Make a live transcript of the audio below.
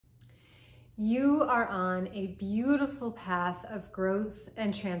You are on a beautiful path of growth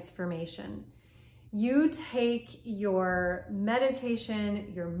and transformation. You take your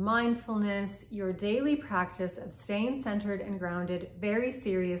meditation, your mindfulness, your daily practice of staying centered and grounded very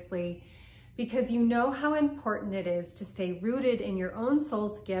seriously because you know how important it is to stay rooted in your own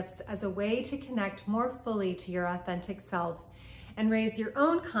soul's gifts as a way to connect more fully to your authentic self and raise your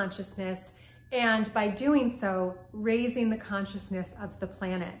own consciousness, and by doing so, raising the consciousness of the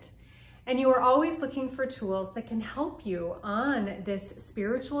planet. And you are always looking for tools that can help you on this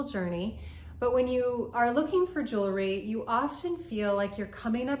spiritual journey. But when you are looking for jewelry, you often feel like you're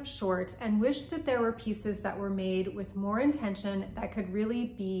coming up short and wish that there were pieces that were made with more intention that could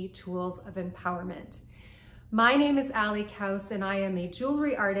really be tools of empowerment. My name is Allie Kaus, and I am a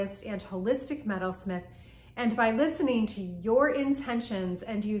jewelry artist and holistic metalsmith. And by listening to your intentions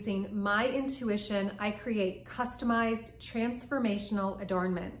and using my intuition, I create customized transformational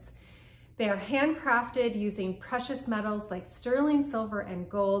adornments. They are handcrafted using precious metals like sterling silver and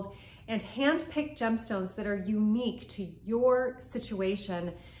gold, and hand-picked gemstones that are unique to your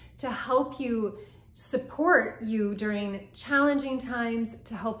situation to help you support you during challenging times,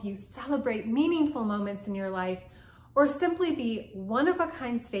 to help you celebrate meaningful moments in your life, or simply be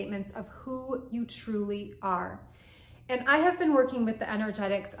one-of-a-kind statements of who you truly are. And I have been working with the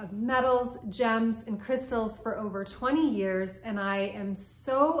energetics of metals, gems, and crystals for over 20 years, and I am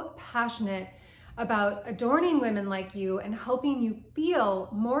so passionate about adorning women like you and helping you feel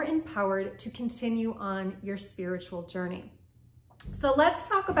more empowered to continue on your spiritual journey. So let's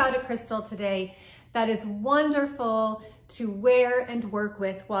talk about a crystal today that is wonderful to wear and work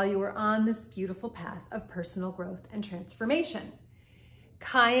with while you are on this beautiful path of personal growth and transformation.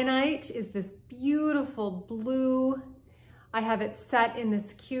 Kyanite is this beautiful blue. I have it set in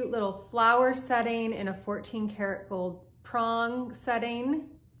this cute little flower setting in a 14-karat gold prong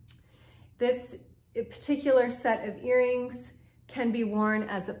setting. This particular set of earrings can be worn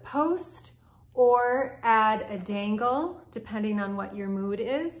as a post or add a dangle, depending on what your mood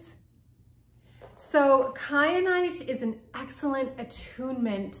is. So kyanite is an excellent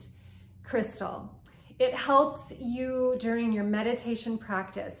attunement crystal. It helps you during your meditation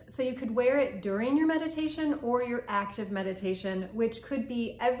practice. So you could wear it during your meditation or your active meditation, which could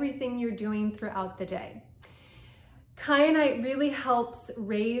be everything you're doing throughout the day. Kyanite really helps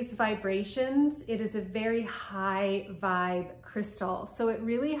raise vibrations. It is a very high vibe crystal. So it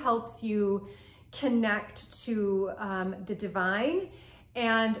really helps you connect to the divine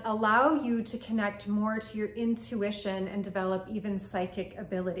and allow you to connect more to your intuition and develop even psychic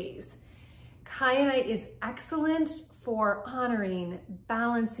abilities. Kyanite is excellent for honoring,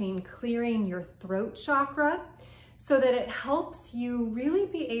 balancing, clearing your throat chakra so that it helps you really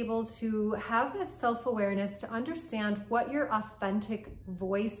be able to have that self-awareness to understand what your authentic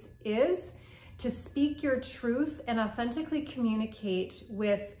voice is, to speak your truth and authentically communicate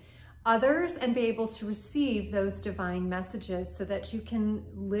with others and be able to receive those divine messages so that you can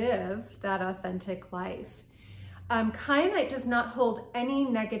live that authentic life. Kyanite does not hold any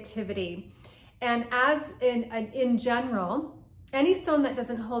negativity. And as in general, any stone that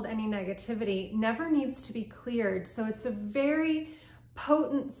doesn't hold any negativity never needs to be cleared. So it's a very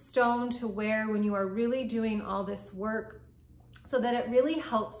potent stone to wear when you are really doing all this work, so that it really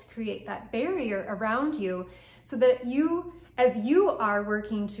helps create that barrier around you so that you, as you are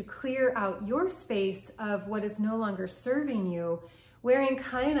working to clear out your space of what is no longer serving you, wearing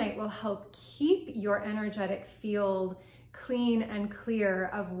kyanite will help keep your energetic field clean and clear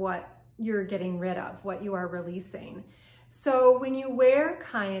of what you're getting rid of, what you are releasing. So when you wear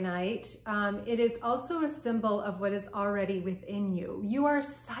kyanite, it is also a symbol of what is already within you. You are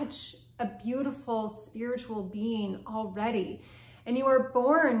such a beautiful spiritual being already, and you are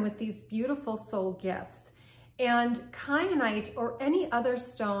born with these beautiful soul gifts. And kyanite or any other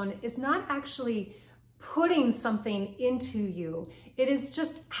stone is not actually putting something into you. It is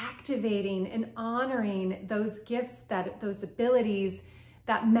just activating and honoring those gifts, those abilities,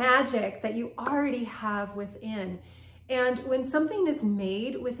 that magic that you already have within. And when something is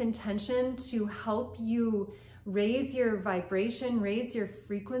made with intention to help you raise your vibration, raise your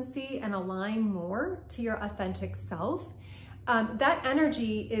frequency, and align more to your authentic self, that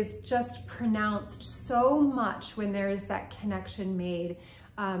energy is just pronounced so much when there is that connection made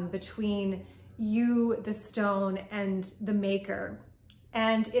between you, the stone, and the maker.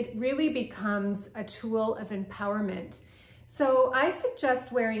 And it really becomes a tool of empowerment. So I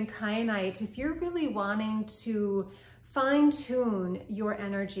suggest wearing kyanite if you're really wanting to fine-tune your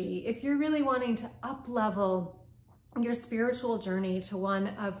energy, if you're really wanting to up-level your spiritual journey to one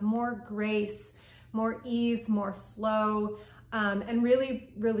of more grace, more ease, more flow, and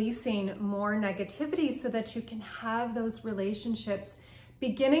really releasing more negativity so that you can have those relationships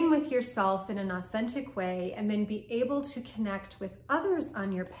beginning with yourself in an authentic way, and then be able to connect with others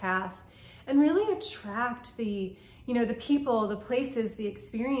on your path and really attract the people, the places, the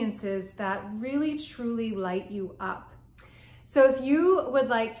experiences that really truly light you up. So if you would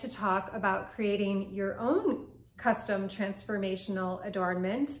like to talk about creating your own custom transformational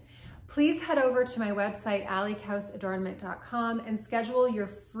adornment, please head over to my website, alliekausadornment.com, and schedule your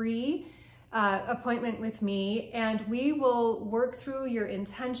free appointment with me, and we will work through your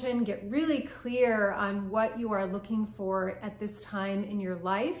intention, get really clear on what you are looking for at this time in your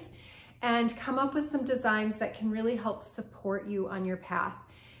life, and come up with some designs that can really help support you on your path.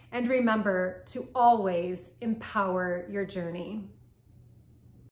 And remember to always empower your journey.